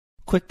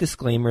quick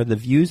disclaimer, the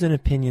views and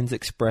opinions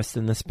expressed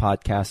in this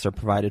podcast are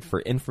provided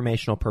for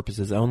informational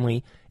purposes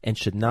only and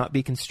should not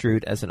be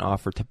construed as an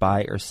offer to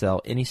buy or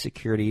sell any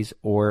securities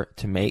or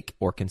to make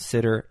or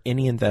consider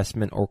any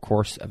investment or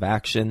course of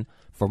action.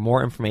 For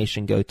more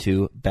information, go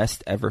to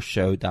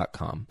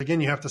bestevershow.com. Again,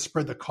 you have to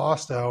spread the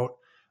cost out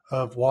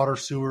of water,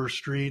 sewer,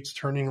 streets,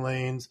 turning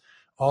lanes,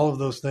 all of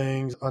those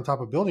things on top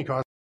of building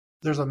costs.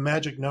 There's a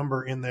magic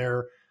number in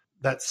there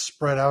that's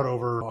spread out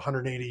over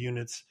 180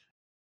 units.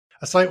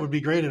 A site would be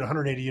great at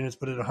 180 units,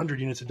 but at 100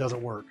 units, it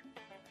doesn't work.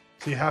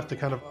 So you have to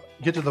kind of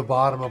get to the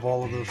bottom of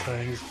all of those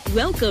things.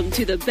 Welcome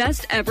to the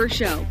Best Ever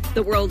Show,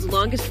 the world's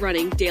longest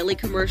running daily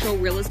commercial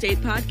real estate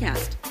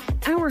podcast.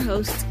 Our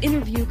hosts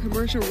interview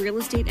commercial real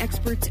estate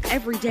experts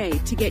every day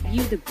to get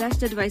you the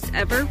best advice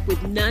ever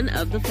with none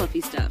of the fluffy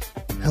stuff.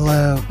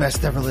 Hello,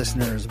 Best Ever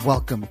listeners.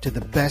 Welcome to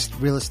the Best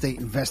Real Estate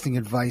Investing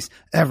Advice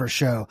Ever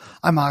Show.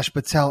 I'm Ash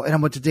Patel, and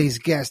I'm with today's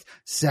guest,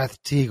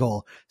 Seth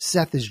Teagle.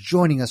 Seth is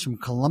joining us from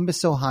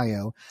Columbus,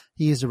 Ohio.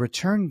 He is a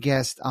return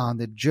guest on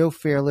the Joe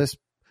Fairless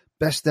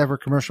Best Ever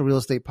Commercial Real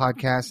Estate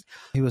Podcast.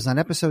 He was on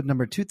episode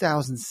number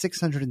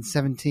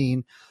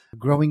 2617,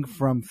 growing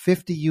from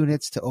 50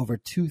 units to over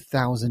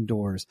 2,000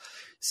 doors.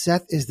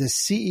 Seth is the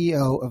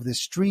CEO of the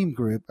Stream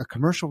Group, a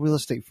commercial real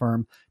estate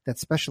firm that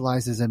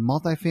specializes in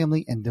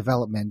multifamily and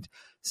development.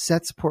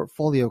 Seth's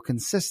portfolio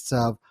consists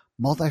of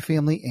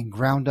multifamily and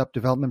ground-up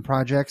development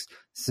projects.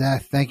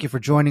 Seth, thank you for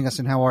joining us,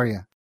 and how are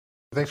you?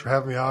 Thanks for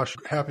having me, Ash.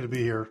 Happy to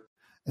be here.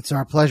 It's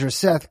our pleasure.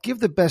 Seth, give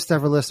the Best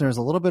Ever listeners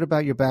a little bit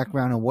about your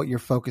background and what you're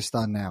focused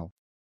on now.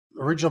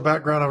 Original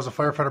background, I was a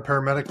firefighter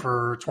paramedic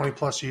for 20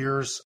 plus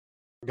years.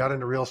 Got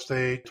into real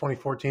estate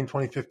 2014,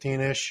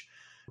 2015-ish.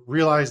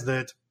 Realized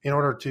that in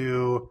order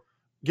to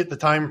get the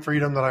time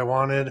freedom that I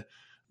wanted,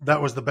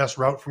 that was the best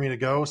route for me to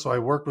go. So I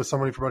worked with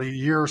somebody for about a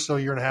year or so,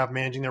 year and a half,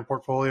 managing their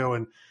portfolio,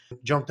 and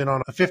jumped in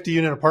on a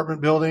 50-unit apartment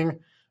building.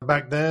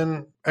 Back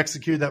then,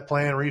 executed that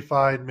plan,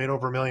 refied, made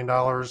over $1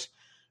 million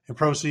in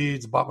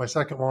proceeds, bought my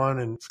second one,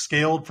 and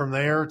scaled from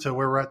there to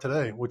where we're at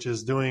today, which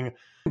is doing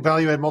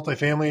value-add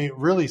multifamily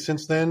really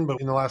since then.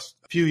 But in the last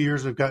few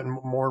years, we've gotten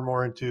more and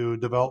more into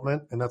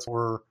development, and that's what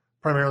we're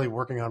primarily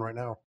working on right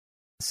now.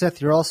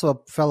 Seth, you're also a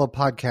fellow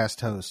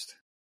podcast host.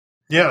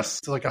 Yes,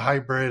 it's like a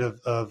hybrid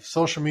of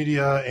social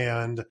media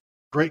and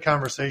great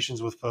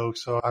conversations with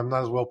folks. So I'm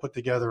not as well put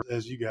together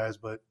as you guys,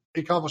 but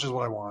it accomplishes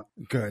what I want.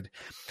 Good.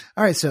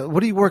 All right, so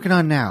what are you working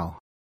on now?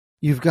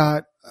 You've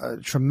got a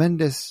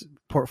tremendous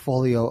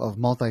portfolio of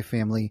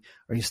multifamily.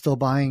 Are you still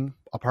buying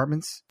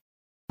apartments?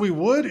 We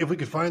would if we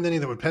could find any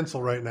that would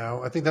pencil right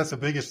now. I think that's the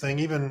biggest thing.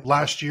 Even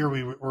last year,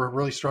 we were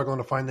really struggling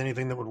to find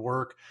anything that would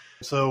work.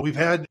 So we've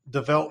had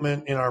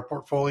development in our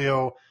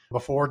portfolio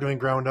before doing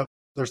ground up.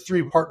 There's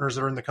 3 partners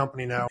that are in the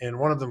company now, and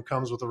one of them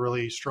comes with a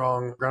really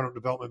strong ground up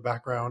development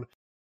background.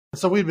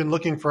 So we've been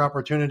looking for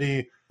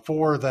opportunity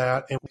for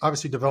that. And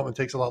obviously development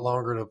takes a lot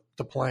longer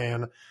to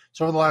plan.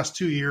 So over the last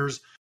 2 years,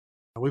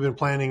 we've been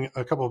planning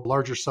a couple of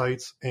larger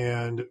sites,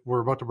 and we're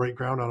about to break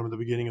ground on them at the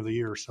beginning of the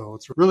year. So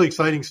it's really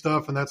exciting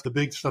stuff, and that's the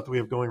big stuff that we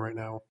have going right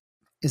now.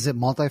 Is it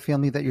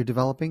multifamily that you're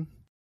developing?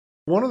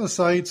 One of the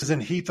sites is in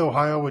Heath,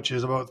 Ohio, which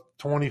is about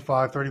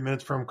 25, 30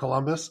 minutes from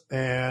Columbus,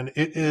 and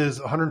it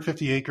is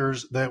 150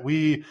 acres that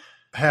we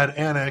had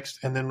annexed,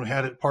 and then we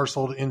had it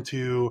parceled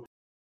into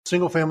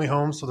single-family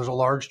homes. So there's a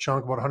large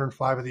chunk, about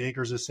 105 of the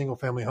acres is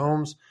single-family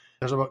homes.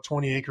 There's about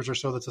 20 acres or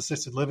so that's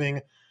assisted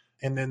living.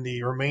 And then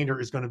the remainder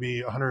is going to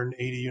be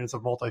 180 units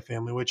of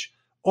multifamily, which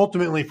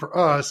ultimately for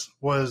us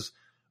was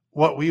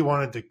what we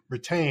wanted to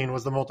retain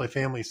was the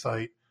multifamily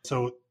site.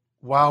 So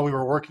while we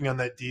were working on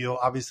that deal,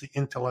 obviously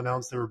Intel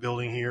announced they were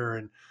building here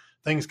and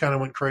things kind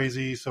of went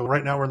crazy. So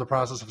right now we're in the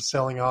process of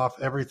selling off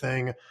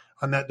everything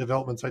on that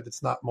development site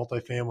that's not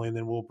multifamily. And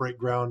then we'll break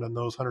ground on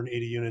those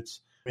 180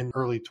 units in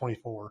early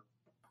 24.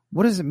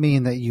 What does it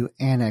mean that you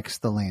annex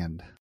the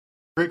land?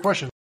 Great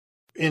question.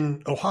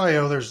 In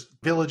Ohio, there's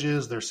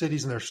villages, there's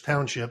cities, and there's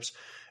townships.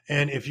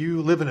 And if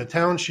you live in a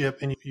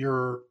township and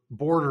your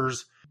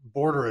borders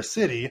border a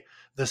city,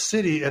 the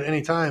city at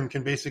any time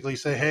can basically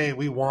say, hey,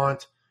 we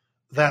want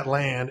that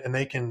land, and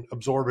they can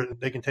absorb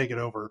it, they can take it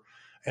over.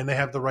 And they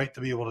have the right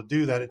to be able to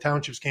do that. And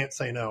townships can't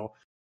say no.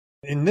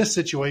 In this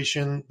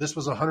situation, this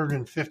was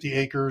 150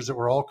 acres that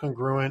were all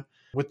congruent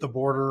with the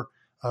border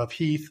of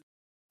Heath.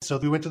 So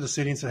we went to the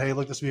city and said, hey,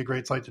 look, this would be a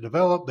great site to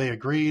develop. They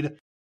agreed.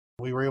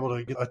 We were able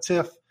to get a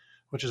TIF,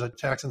 which is a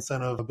tax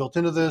incentive built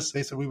into this.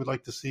 They said we would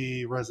like to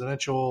see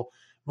residential,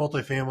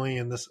 multifamily,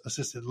 and this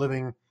assisted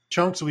living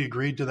chunk. So we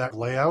agreed to that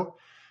layout.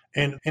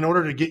 And in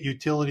order to get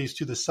utilities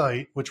to the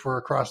site, which were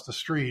across the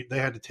street, they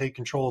had to take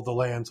control of the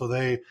land. So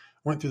they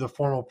went through the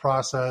formal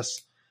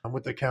process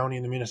with the county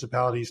and the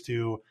municipalities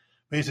to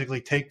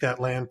basically take that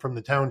land from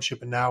the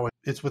township. And now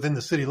it's within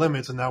the city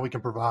limits. And now we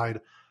can provide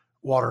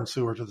water and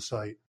sewer to the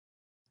site.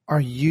 Are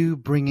you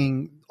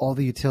bringing all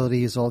the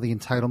utilities, all the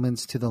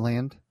entitlements to the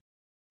land?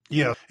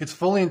 Yeah, it's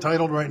fully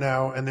entitled right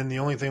now. And then the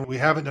only thing, we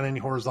haven't done any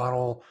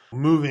horizontal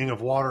moving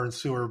of water and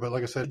sewer. But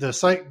like I said, the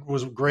site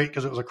was great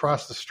because it was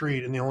across the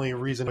street. And the only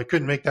reason I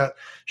couldn't make that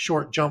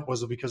short jump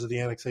was because of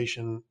the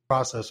annexation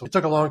process. So it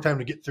took a long time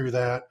to get through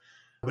that.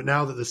 But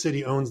now that the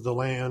city owns the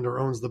land or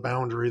owns the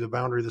boundary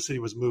of the city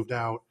was moved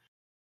out,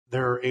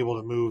 they're able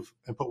to move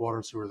and put water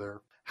and sewer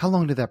there. How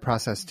long did that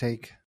process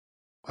take?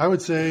 I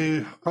would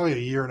say probably a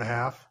year and a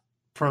half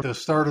from the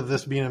start of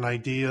this being an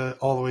idea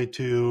all the way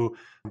to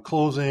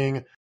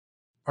closing.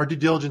 Our due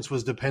diligence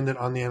was dependent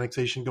on the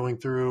annexation going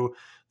through,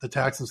 the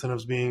tax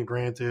incentives being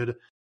granted,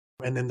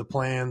 and then the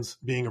plans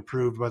being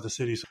approved by the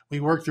city. So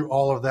we worked through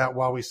all of that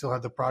while we still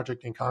had the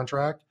project in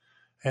contract.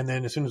 And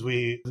then as soon as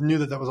we knew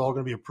that that was all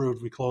going to be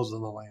approved, we closed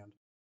on the land.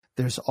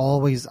 There's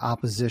always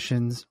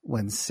oppositions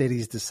when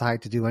cities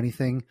decide to do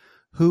anything.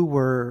 Who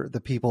were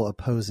the people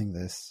opposing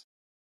this?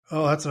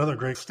 Oh, that's another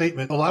great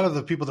statement. A lot of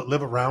the people that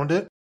live around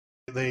it,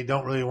 they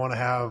don't really want to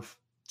have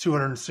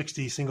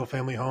 260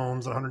 single-family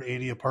homes,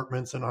 180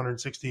 apartments, and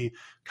 160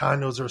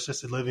 condos or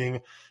assisted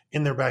living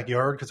in their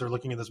backyard because they're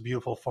looking at this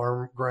beautiful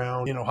farm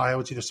ground. In Ohio,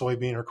 it's either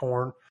soybean or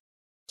corn.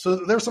 So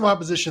there's some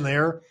opposition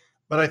there.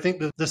 But I think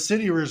that the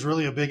city is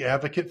really a big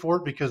advocate for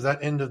it because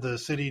that end of the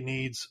city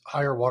needs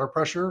higher water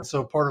pressure.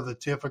 So part of the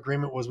TIF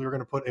agreement was we were going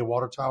to put a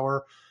water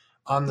tower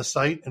on the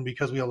site. And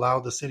because we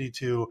allowed the city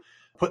to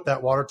put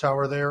that water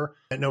tower there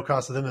at no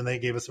cost to them, and they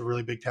gave us a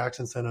really big tax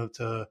incentive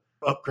to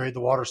upgrade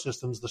the water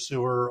systems, the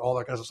sewer, all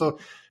that kind of stuff.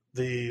 So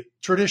the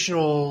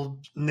traditional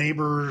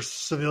neighbors,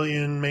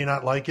 civilian, may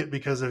not like it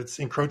because it's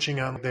encroaching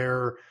on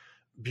their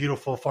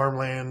beautiful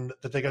farmland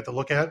that they got to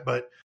look at.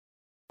 But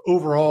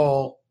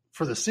overall,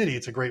 for the city,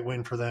 it's a great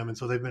win for them. And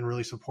so they've been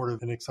really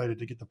supportive and excited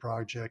to get the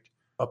project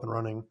up and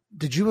running.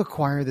 Did you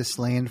acquire this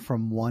land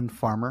from one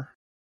farmer?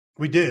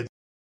 We did.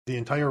 The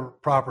entire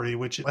property,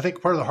 which I think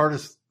part of the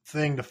hardest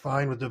thing to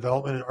find with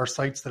development are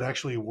sites that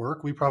actually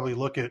work. We probably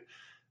look at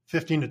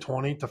 15 to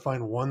 20 to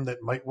find one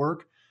that might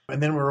work.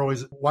 And then we're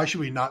always, why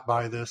should we not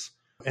buy this?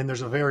 And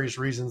there's various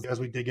reasons as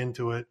we dig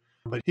into it.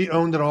 But he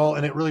owned it all,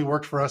 and it really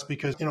worked for us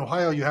because in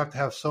Ohio, you have to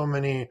have so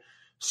many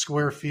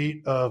square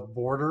feet of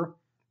border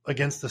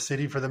against the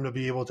city for them to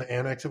be able to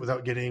annex it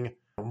without getting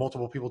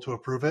multiple people to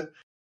approve it.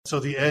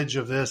 So the edge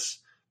of this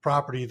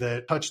property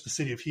that touched the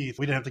city of Heath,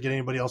 we didn't have to get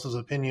anybody else's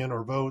opinion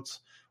or votes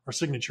or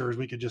signatures.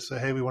 We could just say,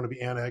 hey, we want to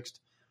be annexed.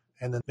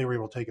 And then they were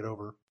able to take it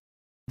over.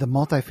 The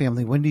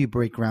multifamily, when do you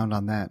break ground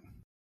on that?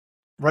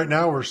 Right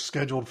now, we're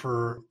scheduled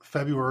for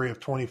February of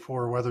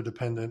 24, weather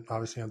dependent,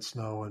 obviously on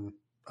snow and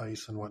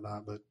ice and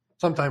whatnot, but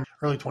sometime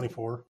early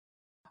 24.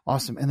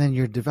 Awesome. And then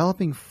you're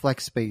developing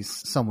flex space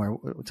somewhere.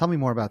 Tell me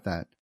more about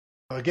that.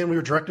 Again, we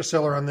were direct to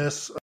seller on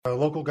this. A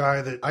local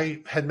guy that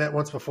I had met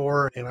once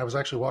before, and I was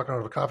actually walking out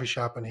of a coffee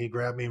shop, and he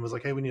grabbed me and was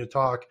like, hey, we need to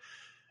talk.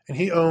 And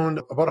he owned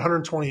about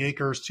 120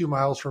 acres, 2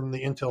 miles from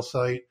the Intel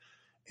site.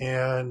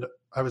 And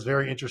I was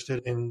very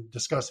interested in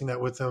discussing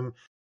that with him.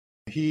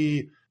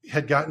 He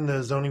had gotten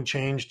the zoning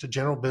change to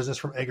general business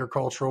from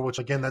agricultural, which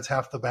again, that's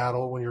half the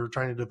battle when you're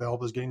trying to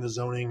develop is getting the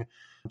zoning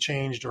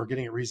changed or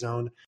getting it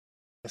rezoned.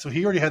 So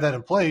he already had that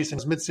in place. In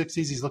his mid-60s,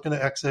 he's looking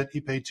to exit. He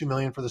paid $2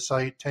 million for the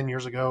site 10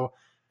 years ago.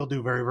 He'll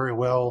do very, very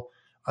well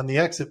on the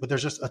exit, but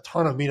there's just a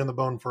ton of meat on the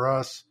bone for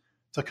us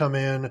to come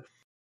in.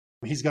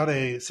 He's got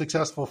a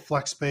successful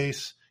flex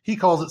space. He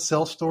calls it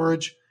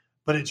self-storage,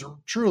 but it's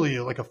truly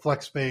like a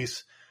flex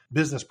space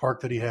business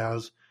park that he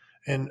has.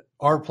 And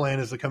our plan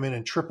is to come in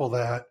and triple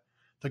that,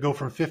 to go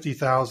from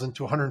 50,000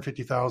 to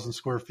 150,000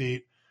 square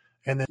feet.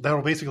 And then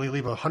that'll basically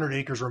leave 100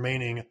 acres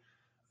remaining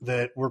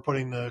that we're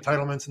putting the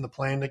entitlements and the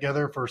plan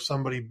together for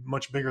somebody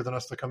much bigger than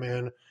us to come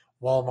in,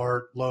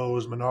 Walmart,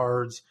 Lowe's,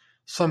 Menards,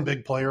 some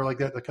big player like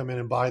that to come in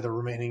and buy the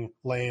remaining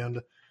land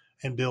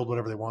and build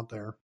whatever they want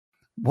there.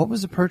 What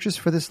was the purchase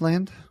for this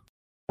land?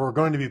 We're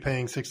going to be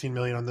paying $16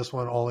 million on this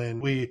one all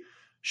in. We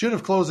should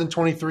have closed in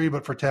 23,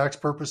 but for tax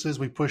purposes,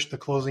 we pushed the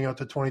closing out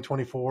to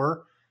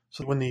 2024.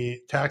 So when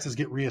the taxes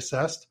get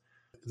reassessed,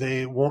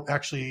 they won't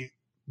actually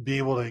be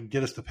able to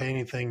get us to pay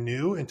anything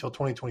new until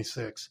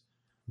 2026.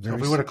 So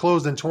if we would have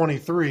closed in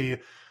 23,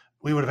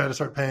 we would have had to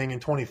start paying in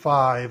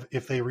 25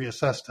 if they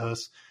reassessed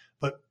us.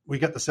 But we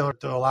got the seller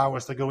to allow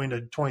us to go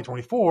into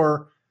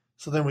 2024.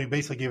 So then we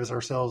basically gave us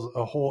ourselves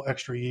a whole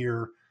extra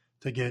year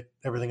to get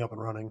everything up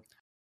and running.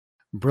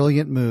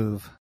 Brilliant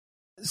move.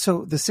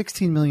 So the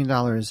 $16 million,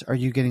 are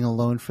you getting a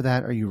loan for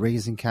that? Are you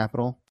raising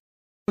capital?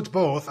 It's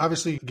both.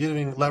 Obviously,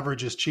 giving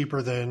leverage is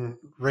cheaper than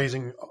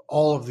raising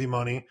all of the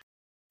money.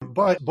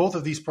 But both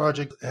of these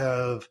projects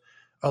have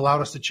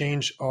allowed us to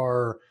change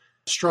our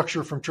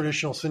structure from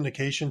traditional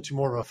syndication to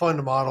more of a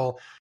fund model.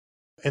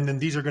 And then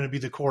these are going to be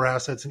the core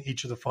assets in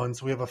each of the funds.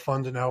 So we have a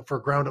fund now for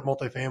ground up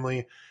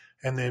multifamily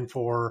and then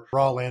for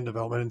raw land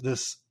development. And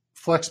this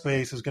flex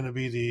space is going to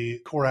be the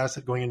core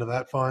asset going into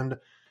that fund.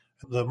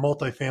 The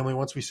multifamily,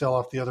 once we sell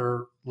off the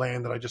other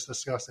land that I just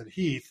discussed at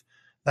Heath,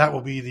 that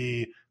will be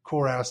the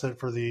core asset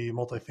for the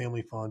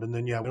multifamily fund. And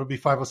then, it'll be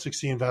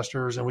 506c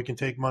investors, and we can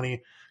take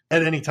money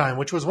at any time,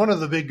 which was one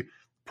of the big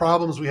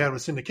problems we had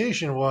with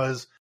syndication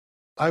was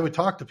I would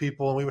talk to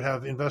people and we would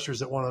have investors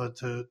that wanted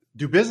to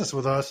do business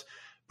with us,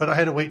 but I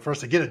had to wait for us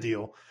to get a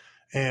deal.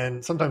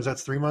 And sometimes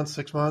that's 3 months,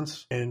 6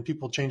 months, and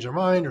people change their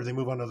mind or they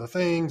move on to other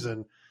things,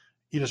 and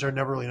you just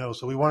never really know.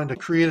 So we wanted to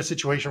create a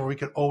situation where we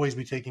could always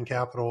be taking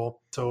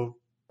capital. So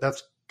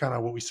that's kind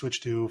of what we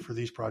switched to for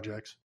these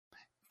projects.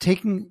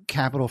 Taking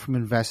capital from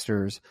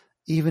investors,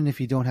 even if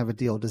you don't have a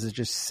deal, does it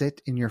just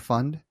sit in your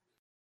fund?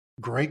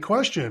 Great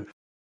question.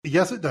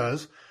 Yes, it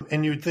does.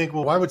 And you'd think,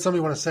 well, why would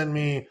somebody want to send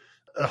me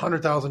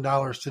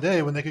 $100,000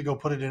 today when they could go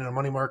put it in a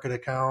money market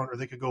account, or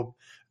they could go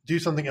do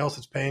something else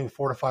that's paying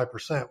 4 to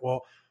 5%?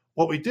 Well,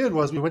 what we did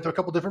was we went to a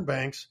couple different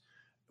banks.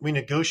 We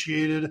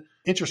negotiated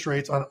interest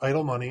rates on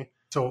idle money.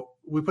 So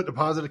we put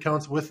deposit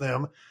accounts with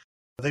them.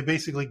 They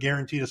basically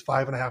guaranteed us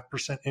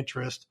 5.5%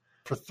 interest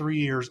for 3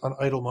 years on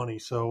idle money.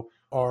 So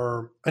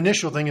our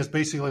initial thing is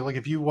basically like,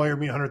 if you wire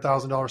me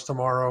 $100,000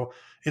 tomorrow,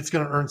 it's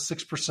going to earn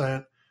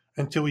 6%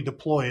 until we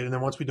deploy it. And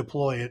then once we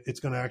deploy it, it's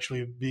going to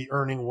actually be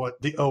earning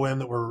what the OM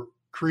that we're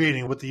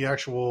creating, what the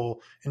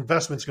actual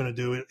investment's going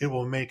to do. It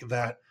will make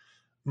that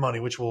money,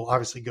 which will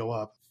obviously go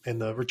up.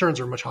 And the returns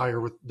are much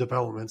higher with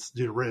developments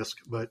due to risk.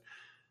 But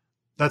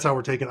that's how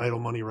we're taking idle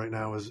money right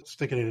now, is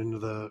sticking it into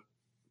the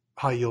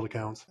high yield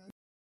accounts.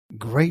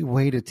 Great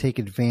way to take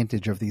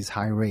advantage of these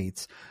high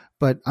rates.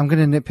 But I'm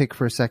going to nitpick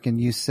for a second.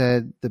 You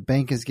said the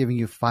bank is giving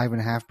you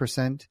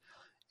 5.5%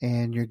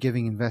 and you're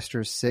giving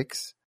investors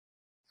 6%.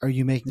 Are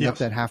you making up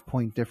that half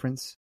point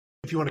difference?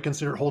 If you want to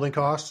consider holding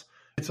costs,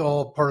 it's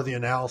all part of the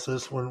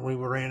analysis. When we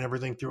ran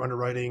everything through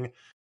underwriting,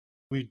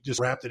 we just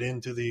wrapped it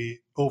into the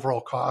overall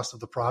cost of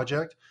the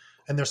project.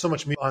 And there's so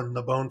much meat on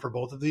the bone for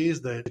both of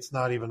these that it's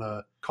not even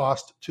a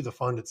cost to the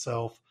fund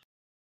itself.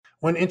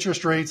 When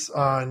interest rates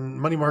on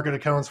money market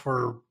accounts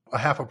were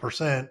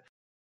 0.5%,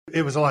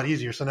 it was a lot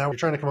easier. So now we're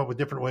trying to come up with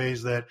different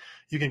ways that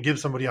you can give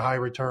somebody a high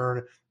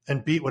return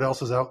and beat what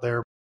else is out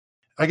there.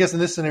 I guess in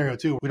this scenario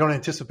too, we don't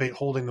anticipate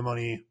holding the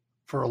money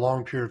for a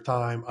long period of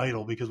time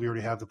idle, because we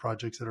already have the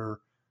projects that are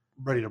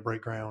ready to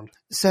break ground.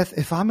 Seth,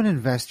 if I'm an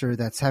investor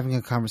that's having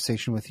a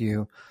conversation with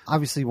you,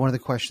 obviously one of the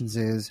questions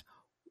is,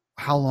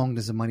 how long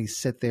does the money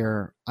sit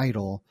there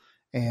idle?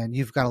 And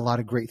you've got a lot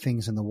of great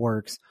things in the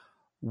works.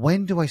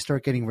 When do I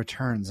start getting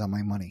returns on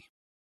my money?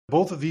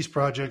 Both of these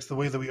projects, the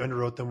way that we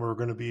underwrote them, were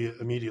going to be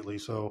immediately.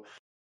 So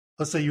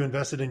let's say you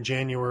invested in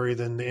January,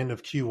 then the end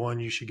of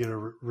Q1, you should get a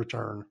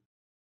return.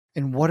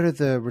 And what are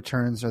the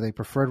returns? Are they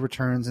preferred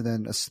returns and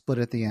then a split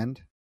at the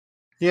end?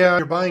 Yeah,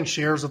 you're buying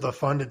shares of the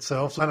fund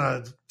itself. So on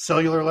a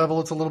cellular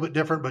level, it's a little bit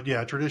different. But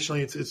yeah,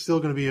 traditionally, it's still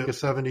going to be a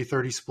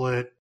 70-30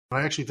 split.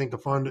 I actually think the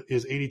fund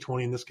is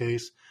 80-20 in this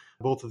case,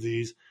 both of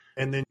these.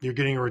 And then you're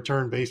getting a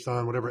return based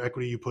on whatever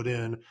equity you put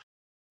in.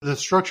 The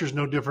structure is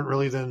no different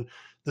really than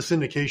the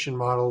syndication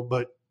model,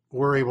 but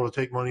we're able to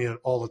take money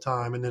all the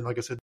time. And then, like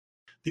I said,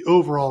 the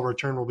overall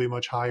return will be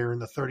much higher in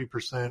the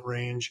 30%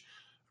 range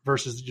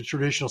versus the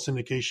traditional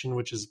syndication,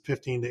 which is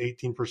 15 to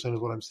 18% is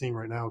what I'm seeing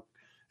right now,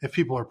 if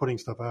people are putting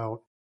stuff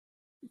out.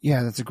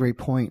 Yeah, that's a great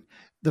point.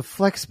 The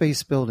flex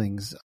space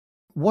buildings,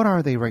 what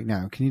are they right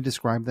now? Can you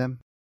describe them?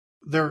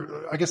 They're,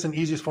 I guess, in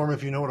easiest form,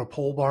 if you know what a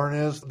pole barn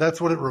is, that's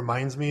what it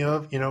reminds me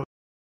of. You know,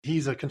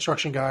 he's a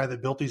construction guy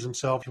that built these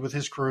himself with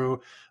his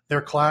crew.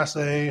 They're Class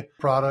A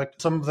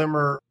product. Some of them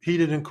are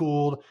heated and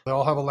cooled. They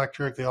all have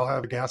electric. They all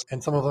have gas.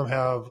 And some of them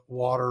have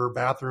water,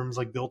 bathrooms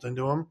like built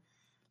into them.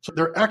 So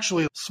they're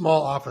actually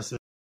small offices.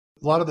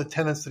 A lot of the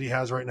tenants that he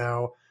has right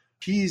now,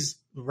 he's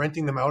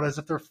renting them out as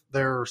if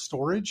they're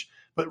storage.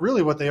 But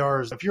really what they are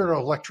is, if you're an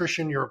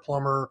electrician, you're a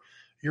plumber,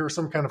 you're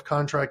some kind of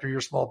contractor, you're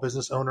a small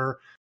business owner,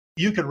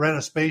 you could rent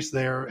a space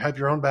there, have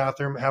your own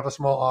bathroom, have a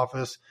small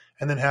office,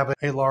 and then have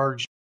a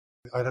large,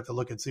 I'd have to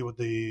look and see what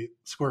the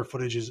square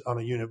footage is on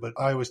a unit. But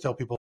I always tell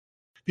people,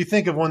 if you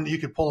think of one that you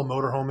could pull a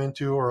motorhome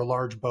into, or a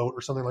large boat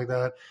or something like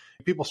that,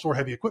 people store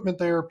heavy equipment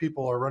there.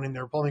 People are running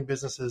their plumbing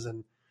businesses,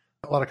 and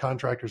a lot of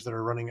contractors that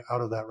are running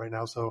out of that right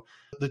now. So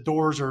the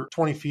doors are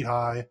 20 feet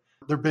high.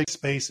 They're big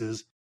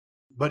spaces.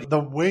 But the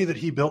way that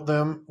he built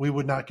them, we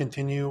would not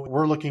continue.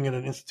 We're looking at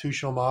an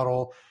institutional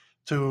model,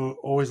 to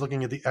always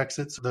looking at the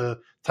exits, the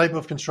type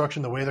of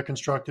construction, the way they're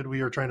constructed.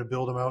 We are trying to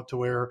build them out to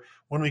where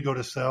when we go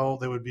to sell,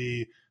 they would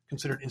be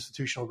considered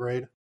institutional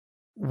grade.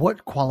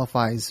 What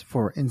qualifies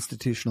for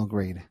institutional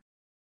grade?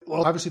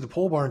 Well, obviously the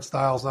pole barn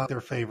style is not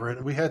their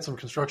favorite. We had some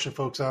construction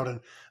folks out, and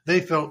they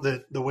felt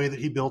that the way that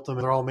he built them,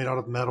 they're all made out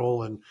of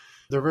metal and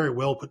they're very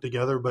well put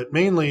together. But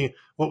mainly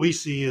what we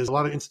see is a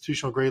lot of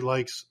institutional grade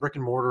likes brick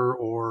and mortar,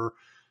 or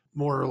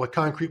more like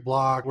concrete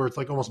block, where it's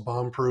like almost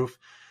bomb proof.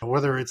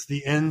 Whether it's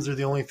the ends are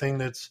the only thing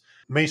that's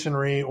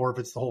masonry, or if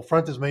it's the whole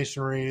front is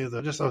masonry,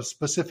 just a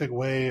specific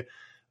way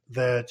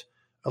that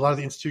a lot of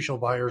the institutional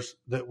buyers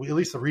that at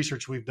least the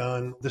research we've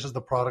done, this is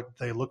the product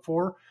that they look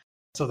for.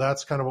 So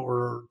that's kind of what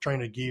we're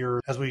trying to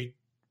gear as we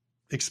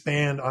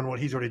expand on what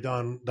he's already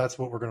done. That's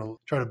what we're going to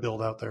try to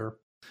build out there.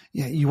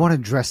 Yeah, you want to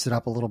dress it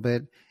up a little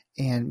bit,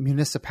 and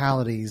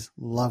municipalities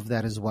love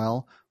that as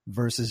well,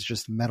 versus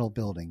just metal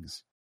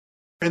buildings.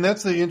 And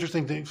that's the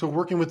interesting thing. So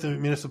working with the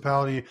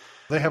municipality,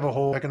 they have a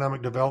whole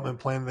economic development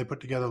plan they put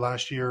together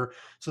last year.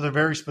 So they're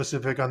very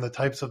specific on the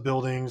types of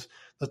buildings,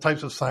 the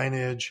types of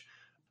signage.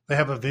 They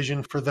have a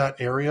vision for that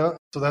area.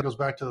 So that goes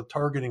back to the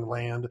targeting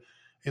land,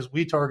 is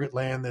we target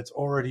land that's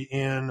already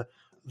in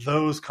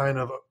those kind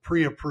of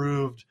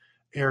pre-approved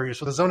areas.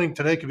 So the zoning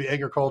today could be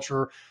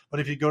agriculture, but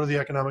if you go to the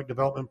economic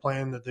development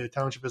plan that the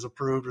township has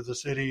approved or the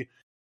city,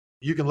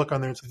 you can look on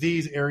there and say,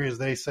 these areas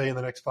they say in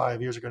the next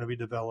 5 years are going to be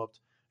developed.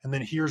 And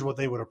then here's what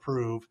they would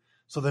approve.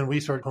 So then we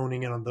start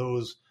honing in on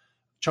those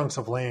chunks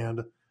of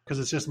land because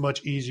it's just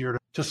much easier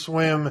to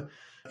swim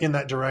in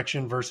that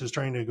direction versus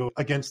trying to go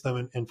against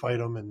them and fight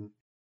them. And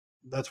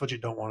that's what you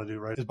don't want to do,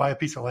 right? Is buy a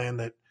piece of land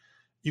that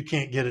you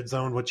can't get it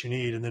zoned what you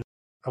need. And then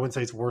I wouldn't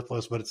say it's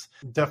worthless, but it's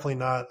definitely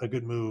not a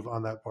good move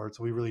on that part.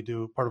 So we really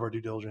do part of our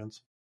due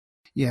diligence.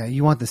 Yeah,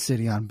 you want the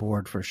city on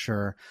board for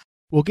sure.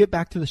 We'll get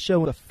back to the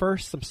show, but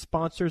first, some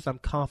sponsors I'm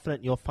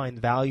confident you'll find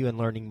value in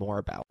learning more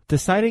about.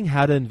 Deciding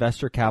how to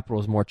invest your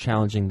capital is more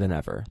challenging than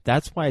ever.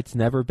 That's why it's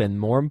never been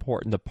more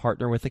important to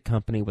partner with a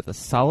company with a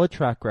solid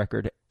track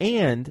record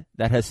and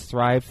that has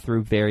thrived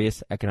through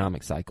various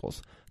economic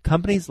cycles.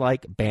 Companies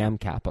like BAM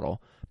Capital.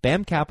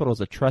 BAM Capital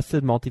is a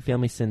trusted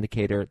multifamily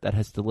syndicator that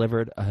has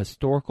delivered a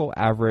historical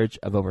average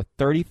of over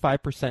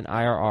 35%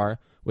 IRR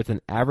with an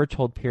average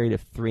hold period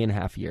of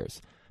 3.5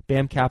 years.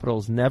 BAM Capital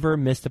has never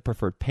missed a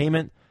preferred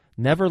payment,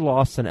 never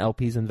lost an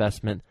LP's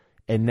investment,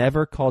 and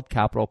never called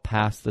capital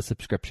past the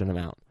subscription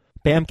amount.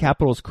 BAM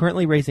Capital is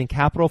currently raising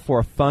capital for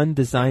a fund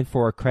designed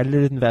for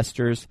accredited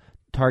investors,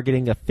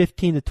 targeting a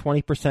 15 to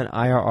 20%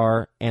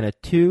 IRR and a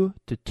 2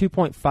 to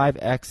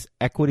 2.5x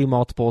equity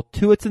multiple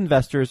to its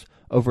investors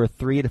over a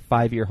 3 to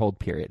 5 year hold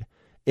period.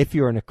 If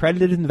you're an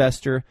accredited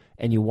investor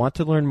and you want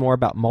to learn more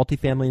about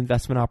multifamily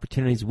investment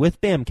opportunities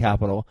with BAM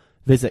Capital,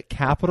 visit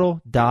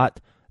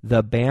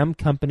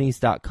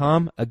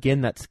capital.thebamcompanies.com.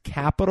 Again, that's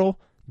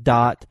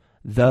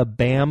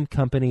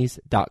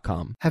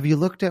capital.thebamcompanies.com. Have you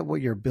looked at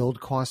what your build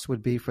cost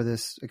would be for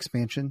this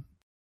expansion?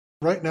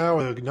 Right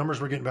now, the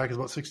numbers we're getting back is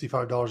about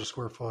 $65 a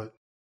square foot.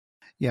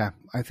 Yeah,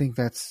 I think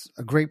that's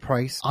a great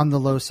price on the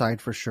low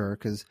side for sure,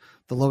 because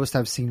the lowest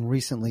I've seen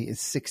recently is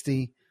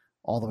 60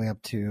 all the way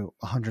up to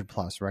 100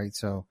 plus, right?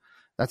 So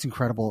that's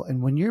incredible.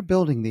 And when you're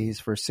building these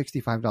for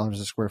 $65 a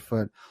square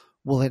foot,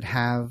 will it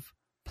have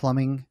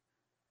plumbing,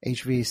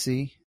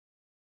 HVAC?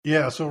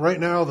 Yeah, so right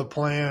now the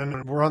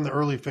plan, we're on the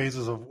early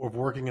phases of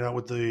working it out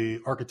with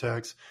the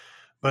architects,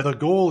 but the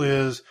goal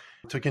is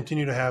to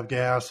continue to have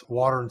gas,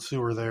 water, and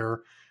sewer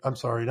there. I'm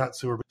sorry, not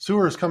sewer, but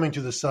sewer is coming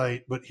to the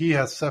site, but he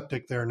has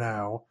septic there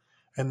now.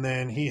 And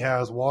then he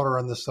has water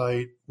on the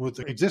site with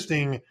the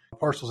existing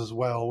parcels as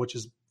well, which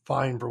is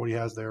fine for what he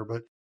has there.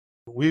 But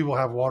we will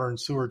have water and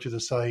sewer to the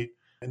site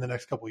in the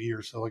next couple of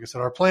years. So like I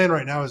said, our plan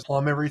right now is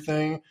plumb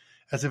everything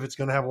as if it's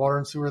going to have water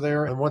and sewer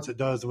there. And once it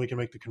does, then we can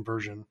make the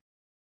conversion.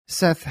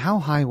 Seth, how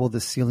high will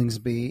the ceilings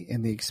be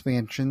in the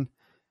expansion?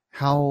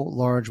 How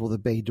large will the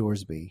bay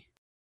doors be?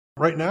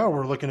 Right now,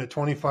 we're looking at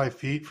 25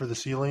 feet for the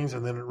ceilings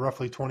and then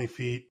roughly 20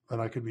 feet,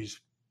 and I could be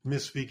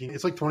misspeaking.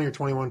 It's like 20 or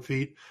 21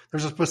 feet.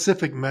 There's a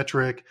specific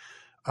metric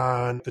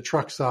on the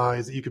truck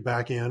size that you could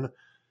back in.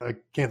 I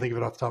can't think of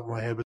it off the top of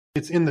my head, but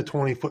it's in the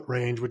 20-foot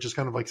range, which is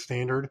kind of like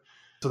standard.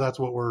 So that's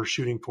what we're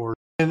shooting for.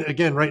 And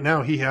again, right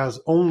now, he has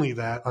only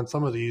that on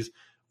some of these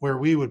where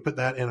we would put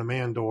that in a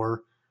man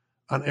door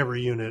on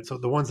every unit. So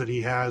the ones that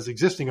he has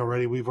existing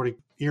already, we've already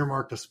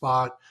earmarked a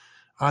spot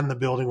on the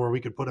building where we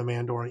could put a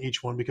man door on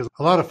each one, because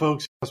a lot of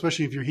folks,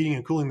 especially if you're heating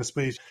and cooling the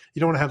space, you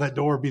don't want to have that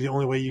door be the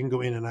only way you can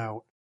go in and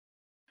out.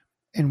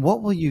 And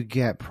what will you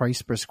get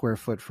price per square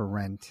foot for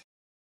rent?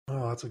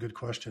 Oh, that's a good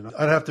question.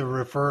 I'd have to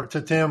refer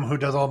to Tim, who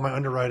does all my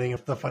underwriting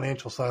of the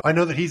financial side. I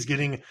know that he's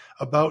getting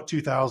about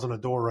 $2,000 a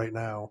door right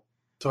now.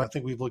 So I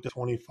think we've looked at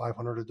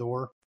 $2,500 a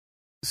door.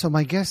 So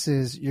my guess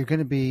is you're going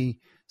to be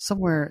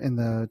somewhere in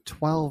the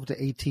 $12 to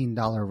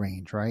 $18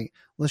 range, right?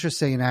 Let's just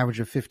say an average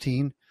of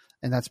 15,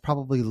 and that's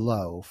probably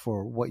low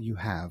for what you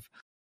have.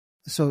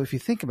 So if you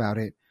think about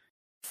it,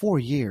 4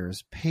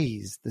 years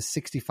pays the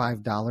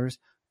 $65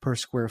 per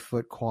square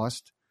foot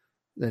cost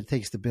that it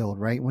takes to build,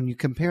 right? When you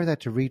compare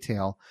that to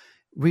retail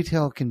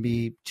can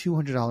be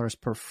 $200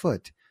 per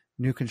foot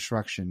new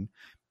construction,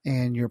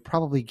 and you're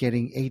probably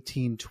getting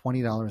 $18,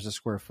 $20 a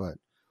square foot.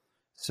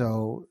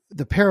 So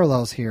the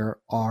parallels here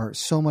are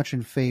so much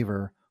in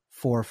favor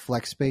for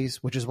flex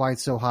space, which is why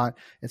it's so hot.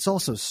 It's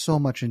also so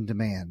much in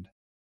demand.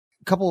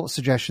 A couple of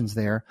suggestions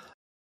there.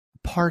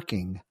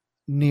 Parking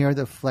near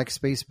the flex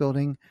space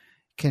building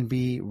can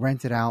be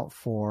rented out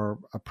for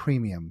a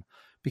premium,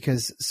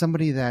 because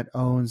somebody that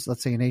owns,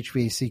 let's say, an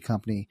HVAC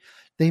company,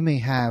 they may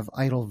have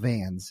idle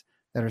vans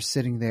that are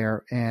sitting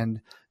there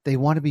and they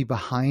want to be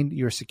behind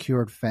your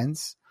secured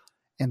fence,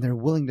 and they're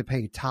willing to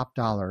pay top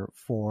dollar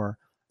for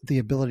the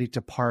ability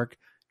to park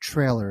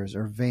trailers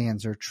or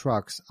vans or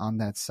trucks on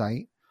that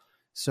site.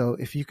 So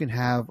if you can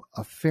have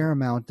a fair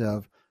amount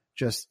of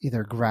just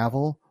either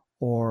gravel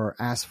or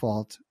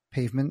asphalt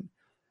pavement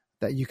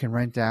that you can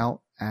rent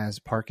out as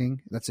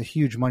parking, that's a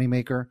huge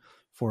moneymaker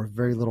for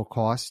very little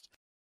cost.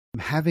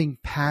 Having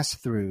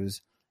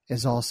pass-throughs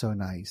is also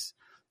nice.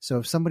 So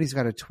if somebody's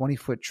got a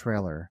 20-foot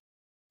trailer,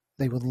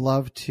 they would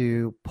love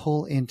to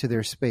pull into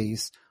their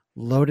space,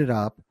 load it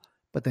up,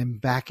 but then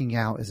backing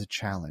out is a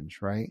challenge,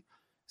 right?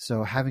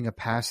 So having a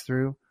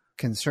pass-through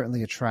can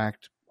certainly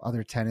attract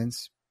other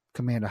tenants,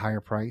 command a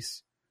higher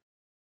price.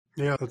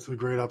 Yeah, that's a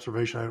great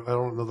observation. I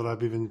don't know that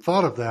I've even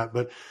thought of that.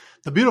 But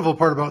the beautiful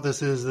part about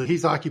this is that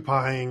he's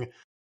occupying,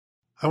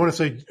 I want to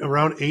say,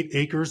 around 8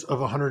 acres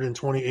of a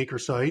 120-acre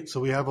site. So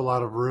we have a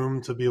lot of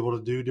room to be able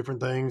to do different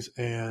things.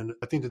 And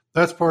I think that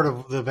that's part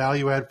of the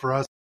value add for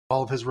us.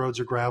 All of his roads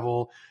are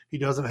gravel. He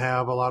doesn't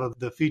have a lot of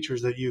the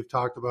features that you've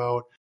talked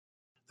about.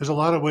 There's a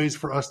lot of ways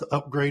for us to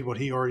upgrade what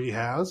he already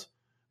has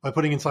by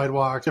putting in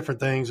sidewalks, different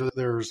things.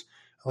 There's,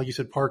 like you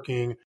said,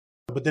 parking.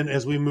 But then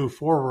as we move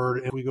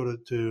forward and we go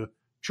to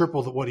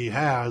triple what he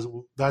has,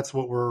 that's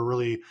what we're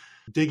really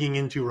digging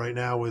into right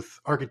now with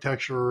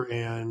architecture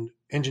and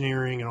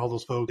engineering and all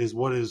those folks, is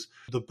what is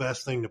the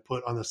best thing to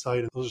put on the site.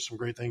 And those are some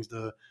great things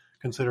to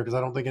consider, because I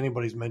don't think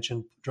anybody's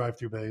mentioned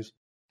drive-through bays.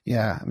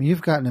 Yeah, I mean,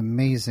 you've got an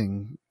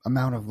amazing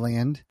amount of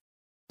land.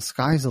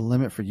 Sky's the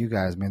limit for you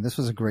guys, man. This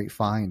was a great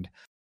find.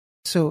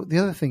 So the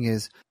other thing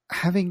is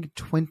having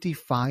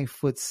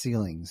 25-foot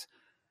ceilings.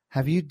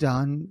 Have you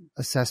done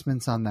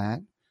assessments on that?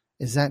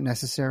 Is that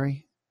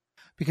necessary?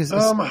 Because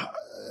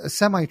a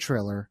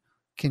semi-trailer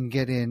can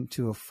get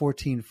into a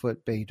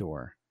 14-foot bay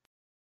door.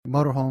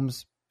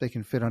 Motorhomes, they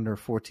can fit under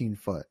 14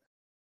 foot.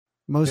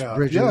 Most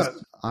bridges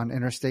on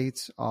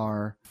interstates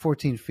are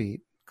 14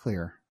 feet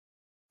clear.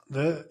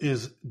 That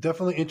is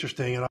definitely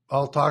interesting. And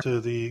I'll talk to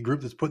the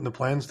group that's putting the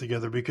plans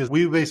together, because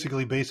we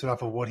basically base it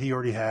off of what he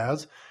already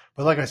has.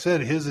 But like I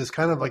said, his is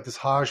kind of like this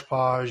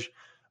hodgepodge,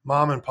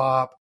 mom and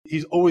pop.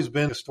 He's always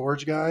been a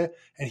storage guy,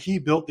 and he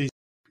built these.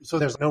 So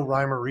there's no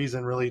rhyme or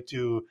reason really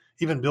to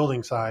even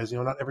building size.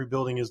 Not every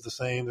building is the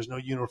same. There's no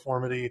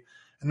uniformity.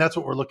 And that's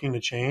what we're looking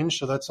to change.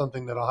 So that's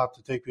something that I'll have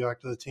to take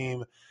back to the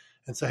team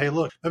and say, hey,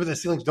 look, maybe the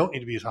ceilings don't need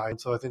to be as high. And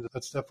so I think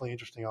that's definitely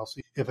interesting. I'll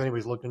see if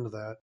anybody's looked into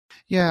that.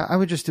 Yeah, I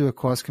would just do a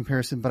cost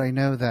comparison, but I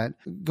know that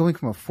going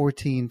from a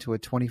 14 to a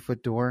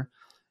 20-foot door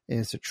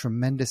is a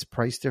tremendous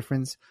price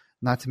difference,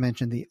 not to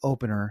mention the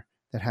opener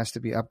that has to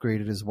be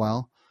upgraded as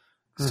well.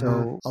 Mm-hmm.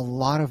 So a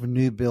lot of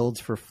new builds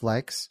for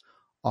Flex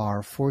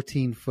are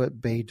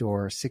 14-foot bay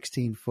door,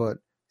 16-foot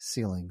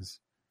ceilings.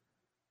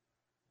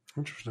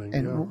 Interesting.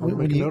 And yeah, I'll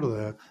make a note of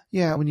that.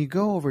 Yeah, when you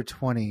go over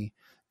 20,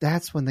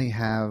 that's when they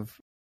have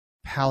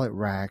pallet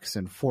racks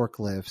and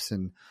forklifts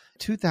and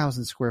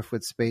 2,000 square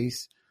foot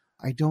space.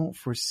 I don't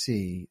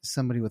foresee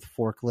somebody with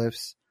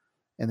forklifts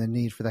and the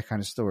need for that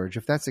kind of storage.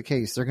 If that's the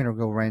case, they're going to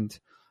go rent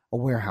a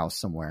warehouse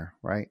somewhere,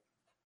 right?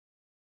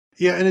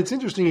 Yeah, and it's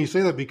interesting you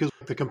say that, because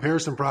the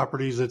comparison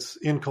properties that's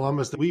in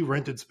Columbus, that we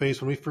rented space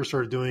when we first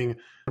started doing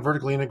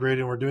vertically integrated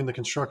and we're doing the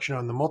construction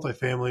on the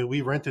multifamily,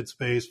 we rented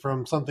space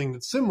from something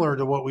that's similar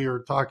to what we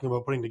were talking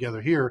about putting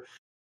together here.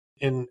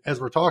 And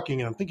as we're talking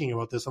and I'm thinking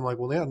about this, I'm like,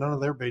 well, yeah, none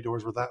of their bay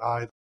doors were that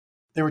high.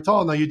 They were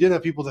tall. Now, you did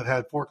have people that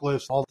had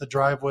forklifts, all the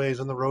driveways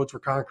and the roads were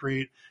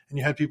concrete, and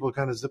you had people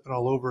kind of zipping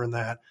all over in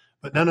that,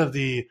 but none of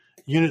the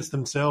units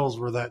themselves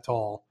were that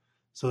tall.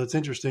 So it's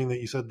interesting that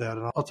you said that.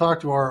 And I'll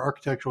talk to our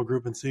architectural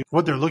group and see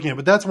what they're looking at.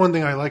 But that's one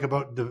thing I like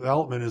about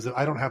development, is that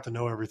I don't have to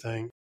know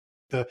everything.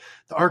 The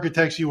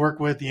architects you work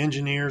with, the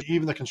engineers,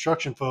 even the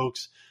construction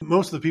folks,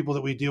 most of the people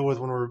that we deal with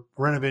when we're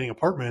renovating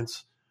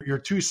apartments, you're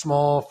too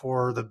small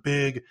for the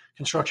big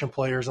construction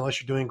players unless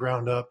you're doing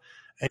ground up.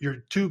 And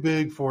you're too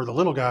big for the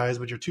little guys,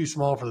 but you're too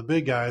small for the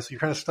big guys. So you're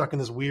kind of stuck in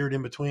this weird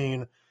in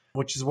between,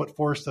 which is what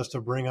forced us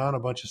to bring on a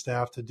bunch of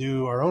staff to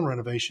do our own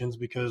renovations,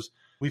 because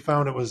we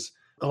found it was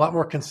a lot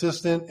more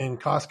consistent and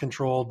cost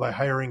controlled by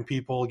hiring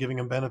people, giving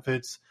them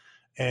benefits,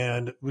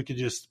 and we could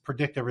just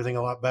predict everything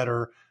a lot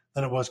better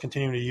than it was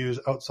continuing to use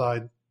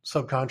outside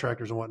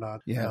subcontractors and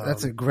whatnot. Yeah,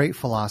 that's a great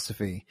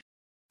philosophy.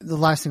 The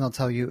last thing I'll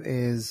tell you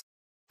is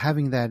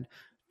having that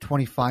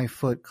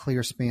 25-foot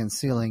clear span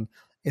ceiling,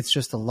 it's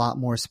just a lot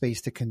more space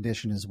to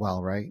condition as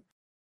well, right?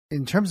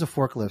 In terms of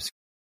forklifts,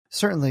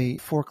 certainly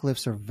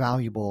forklifts are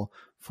valuable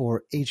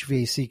for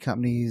HVAC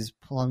companies,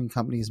 plumbing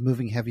companies,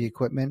 moving heavy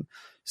equipment.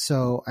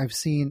 So I've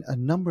seen a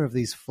number of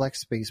these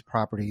flex space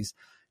properties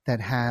that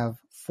have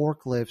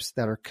forklifts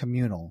that are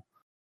communal.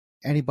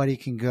 Anybody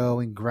can go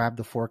and grab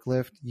the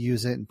forklift,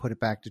 use it, and put it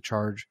back to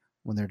charge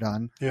when they're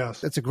done.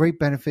 Yes. That's a great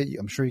benefit.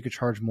 I'm sure you could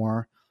charge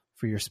more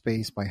for your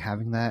space by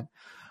having that.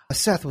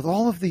 Seth, with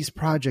all of these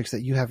projects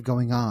that you have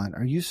going on,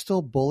 are you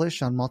still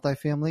bullish on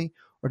multifamily,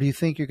 or do you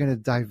think you're going to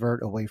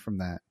divert away from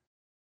that?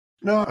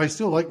 No, I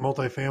still like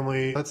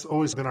multifamily. That's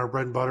always been our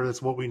bread and butter.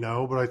 That's what we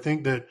know. But I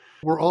think that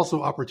we're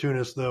also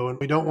opportunists, though, and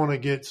we don't want to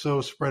get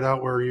so spread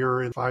out where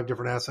you're in 5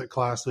 different asset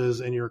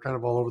classes and you're kind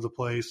of all over the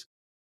place.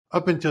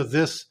 Up until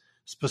this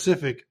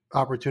specific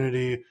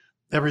opportunity,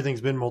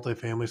 everything's been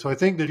multifamily. So I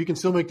think that you can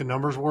still make the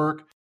numbers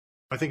work.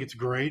 I think it's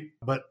great.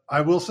 But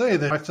I will say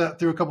that I've sat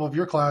through a couple of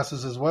your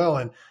classes as well,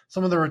 and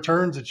some of the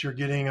returns that you're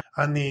getting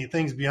on the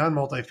things beyond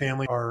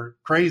multifamily are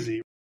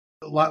crazy.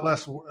 A lot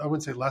less, I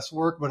wouldn't say less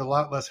work, but a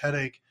lot less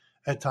headache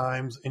at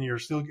times, and you're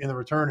still, and the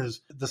return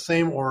is the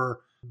same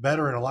or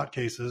better in a lot of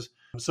cases.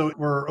 So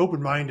we're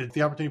open-minded. If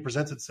the opportunity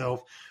presents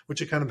itself,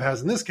 which it kind of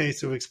has in this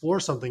case, to explore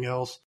something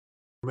else,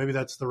 maybe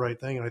that's the right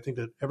thing. And I think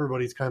that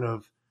everybody's kind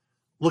of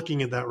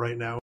looking at that right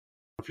now.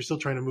 If you're still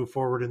trying to move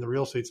forward in the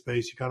real estate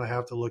space, you kind of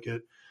have to look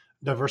at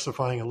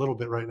diversifying a little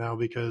bit right now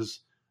because,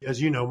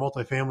 as you know,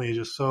 multifamily is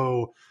just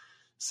so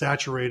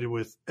saturated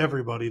with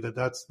everybody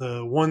that's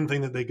the one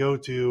thing that they go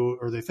to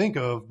or they think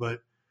of, but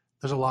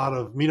there's a lot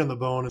of meat on the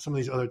bone and some of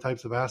these other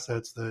types of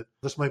assets that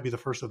this might be the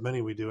first of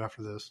many we do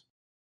after this.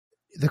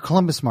 The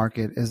Columbus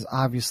market is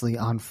obviously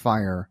on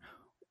fire.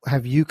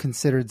 Have you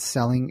considered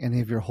selling any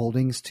of your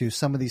holdings to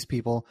some of these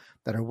people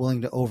that are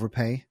willing to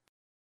overpay?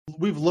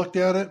 We've looked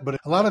at it, but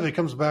a lot of it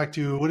comes back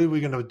to what are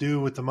we going to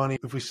do with the money?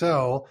 If we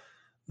sell,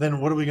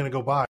 then what are we going to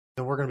go buy?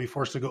 Then we're going to be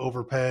forced to go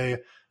overpay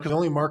because the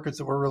only markets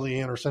that we're really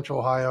in are Central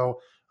Ohio.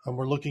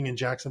 We're looking in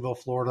Jacksonville,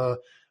 Florida,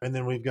 and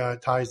then we've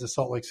got ties to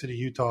Salt Lake City,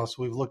 Utah.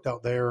 So we've looked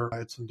out there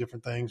at some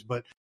different things,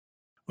 but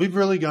we've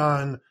really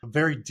gone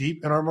very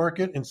deep in our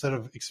market instead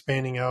of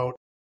expanding out.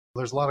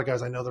 There's a lot of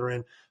guys I know that are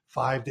in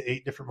 5 to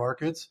 8 different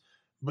markets,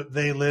 but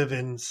they live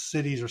in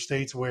cities or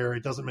states where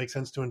it doesn't make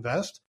sense to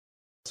invest.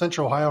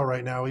 Central Ohio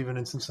right now, even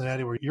in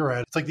Cincinnati where you're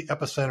at, it's like the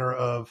epicenter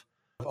of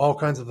all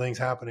kinds of things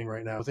happening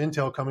right now. With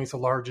Intel coming, it's the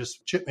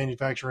largest chip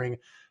manufacturing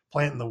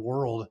plant in the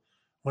world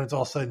when it's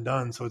all said and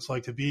done. So it's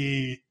like to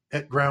be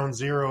at ground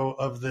zero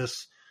of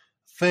this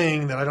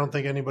thing that I don't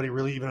think anybody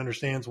really even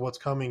understands what's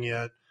coming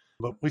yet.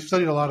 But we've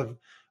studied a lot of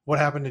what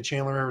happened in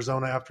Chandler,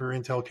 Arizona after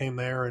Intel came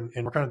there, and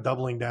we're kind of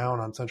doubling down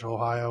on Central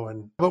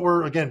Ohio. But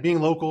we're, again,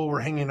 being local, we're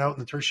hanging out in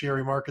the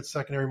tertiary markets,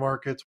 secondary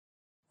markets.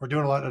 We're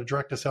doing a lot of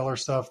direct-to-seller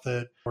stuff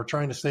that we're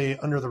trying to stay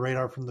under the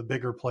radar from the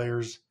bigger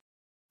players.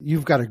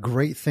 You've got a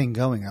great thing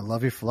going. I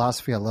love your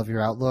philosophy. I love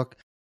your outlook.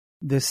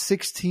 This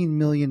 $16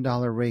 million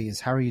raise,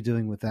 how are you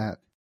doing with that?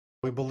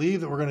 We believe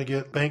that we're going to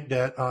get bank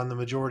debt on the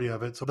majority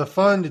of it. So the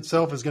fund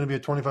itself is going to be a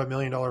 $25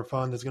 million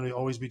fund that's going to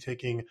always be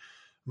taking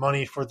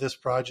money for this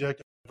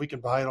project. If we can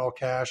buy it all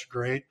cash,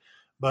 great.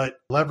 But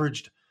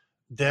leveraged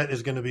debt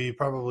is going to be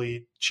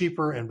probably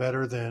cheaper and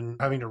better than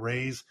having to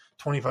raise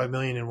 $25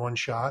 million in one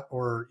shot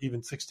or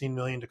even $16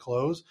 million to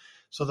close.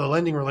 So the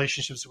lending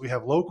relationships that we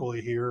have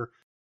locally here,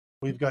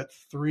 we've got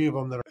 3 of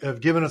them that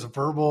have given us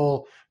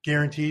verbal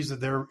guarantees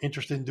that they're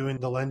interested in doing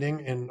the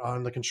lending and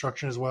on the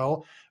construction as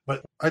well.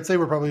 But I'd say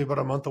we're probably about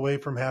a month away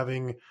from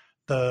having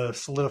the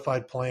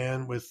solidified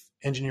plan with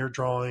engineered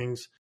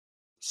drawings,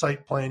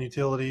 site plan,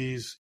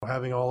 utilities,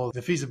 having all of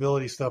the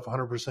feasibility stuff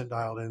 100%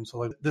 dialed in. So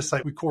like this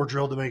site, we core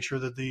drilled to make sure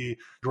that the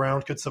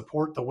ground could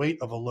support the weight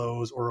of a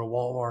Lowe's or a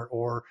Walmart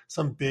or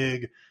some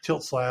big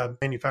tilt slab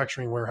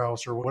manufacturing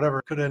warehouse or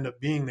whatever could end up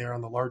being there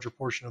on the larger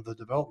portion of the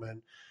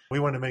development. We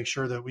wanted to make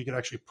sure that we could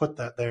actually put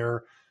that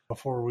there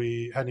before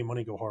we had any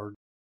money go hard.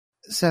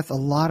 Seth, a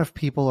lot of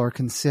people are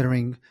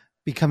considering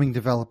becoming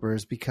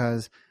developers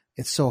because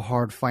it's so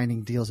hard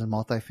finding deals in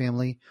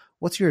multifamily.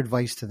 What's your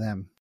advice to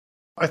them?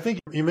 I think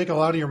you make a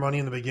lot of your money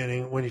in the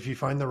beginning when if you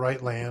find the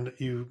right land,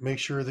 you make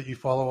sure that you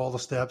follow all the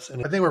steps.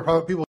 And I think where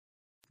probably people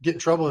get in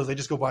trouble is they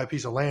just go buy a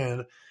piece of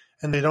land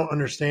and they don't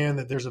understand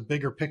that there's a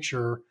bigger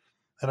picture.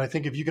 And I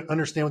think if you can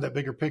understand what that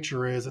bigger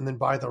picture is and then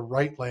buy the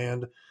right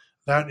land,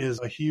 that is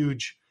a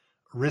huge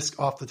risk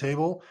off the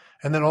table.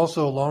 And then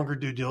also longer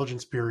due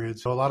diligence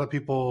periods. So a lot of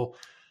people,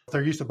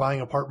 they're used to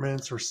buying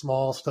apartments or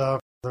small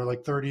stuff. They're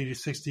like 30 to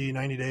 60,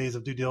 90 days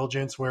of due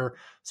diligence where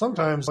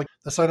sometimes like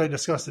the site I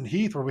discussed in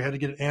Heath where we had to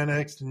get it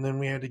annexed and then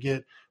we had to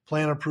get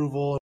plan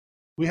approval.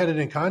 We had it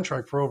in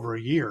contract for over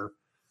a year.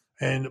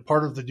 And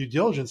part of the due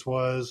diligence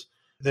was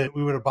that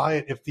we would buy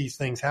it if these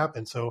things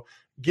happen. So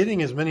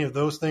getting as many of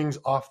those things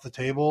off the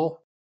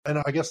table.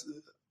 And I guess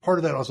part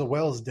of that as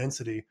well is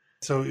density.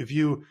 So if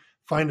you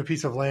find a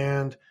piece of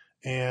land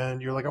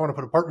and you're like, I want to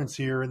put apartments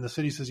here. And the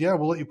city says, yeah,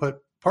 we'll let you put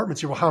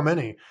apartments here. Well, how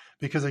many?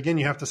 Because again,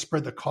 you have to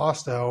spread the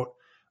cost out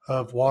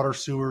of water,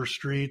 sewer,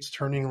 streets,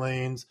 turning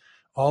lanes,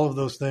 all of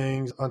those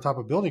things on top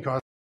of building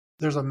costs.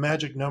 There's a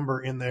magic number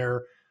in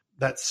there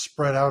that's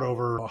spread out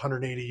over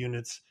 180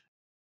 units.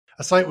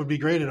 A site would be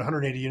great at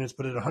 180 units,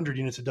 but at 100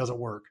 units, it doesn't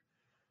work.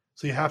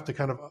 So you have to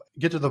kind of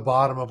get to the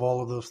bottom of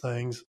all of those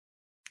things.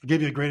 I'll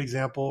give you a great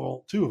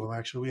example, 2 of them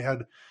actually. We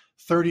had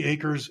 30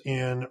 acres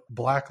in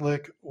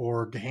Blacklick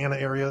or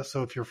Gahanna area.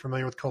 So if you're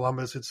familiar with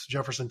Columbus, it's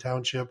Jefferson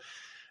Township.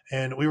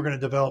 And we were going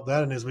to develop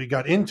that. And as we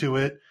got into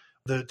it,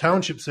 the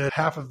township said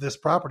half of this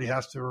property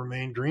has to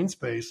remain green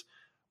space.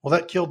 Well,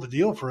 that killed the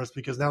deal for us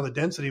because now the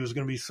density was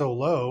going to be so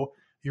low,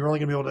 you're only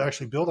going to be able to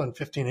actually build on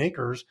 15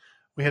 acres.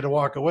 We had to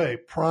walk away.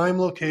 Prime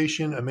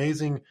location,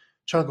 amazing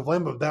chunk of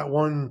land, but that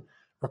one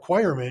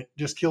requirement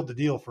just killed the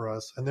deal for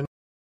us. And then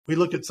we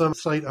looked at some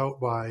site out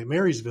by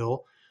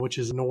Marysville, which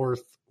is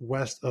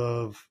northwest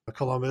of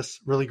Columbus,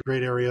 really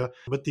great area.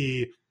 But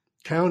the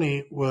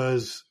county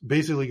was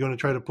basically going to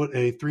try to put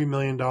a $3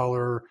 million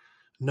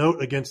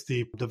note against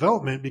the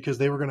development because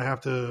they were going to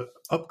have to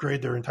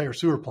upgrade their entire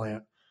sewer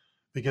plant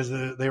because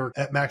they were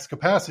at max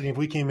capacity. If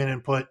we came in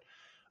and put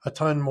a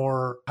ton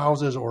more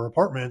houses or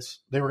apartments,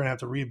 they were going to have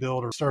to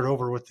rebuild or start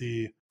over with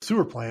the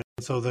sewer plant.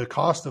 So the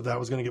cost of that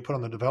was going to get put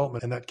on the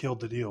development, and that killed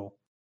the deal.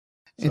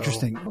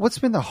 Interesting. What's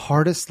been the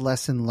hardest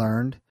lesson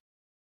learned?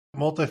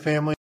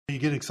 Multifamily, you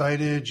get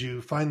excited,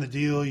 you find the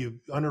deal, you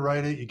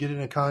underwrite it, you get it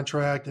in a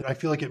contract, and I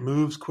feel like it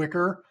moves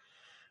quicker.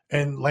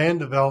 And land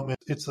development,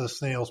 it's a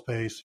snail's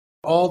pace.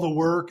 All the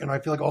work, and I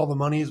feel like all the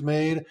money is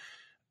made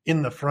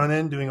in the front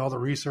end, doing all the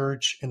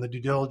research and the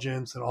due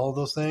diligence and all of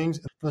those things.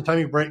 From the time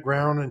you break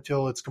ground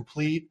until it's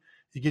complete,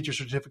 you get your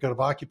certificate of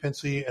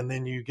occupancy, and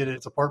then you get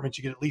its apartments,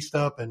 you get it leased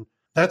up, and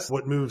that's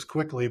what moves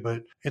quickly.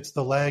 But it's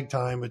the lag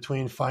time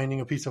between finding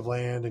a piece of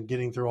land and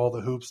getting through all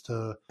the hoops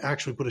to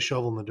actually put a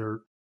shovel in the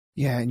dirt.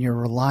 Yeah, and you're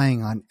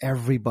relying on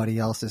everybody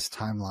else's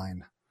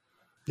timeline.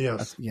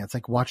 Yes. It's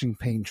like watching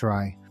paint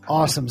dry.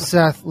 Awesome.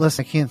 Seth,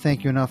 listen, I can't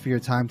thank you enough for your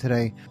time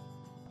today.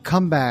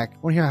 Come back. I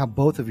want to hear how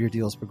both of your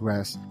deals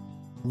progress.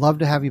 Love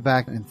to have you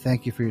back, and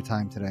thank you for your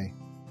time today.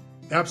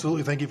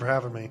 Absolutely. Thank you for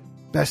having me.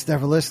 Best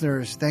ever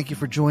listeners, thank you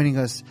for joining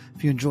us.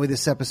 If you enjoyed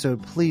this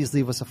episode, please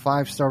leave us a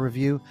 5-star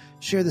review.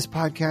 Share this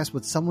podcast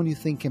with someone you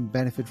think can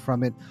benefit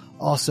from it.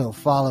 Also,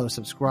 follow,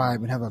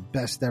 subscribe, and have a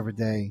best ever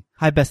day.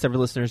 Hi, best ever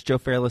listeners. Joe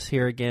Fairless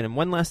here again. And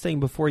one last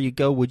thing before you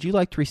go, would you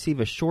like to receive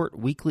a short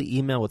weekly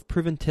email with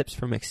proven tips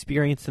from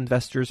experienced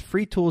investors,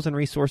 free tools and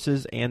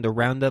resources, and a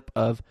roundup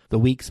of the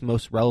week's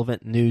most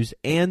relevant news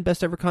and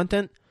best ever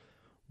content?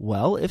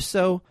 Well, if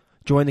so,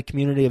 join the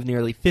community of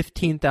nearly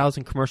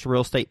 15,000 commercial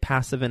real estate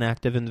passive and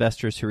active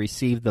investors who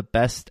receive the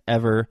best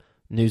ever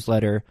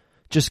newsletter.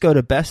 Just go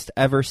to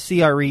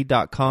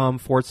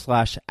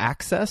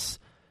bestevercre.com/access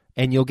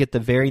and you'll get the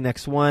very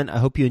next one. I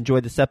hope you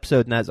enjoyed this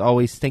episode. And as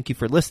always, thank you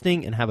for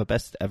listening and have a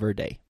best ever day.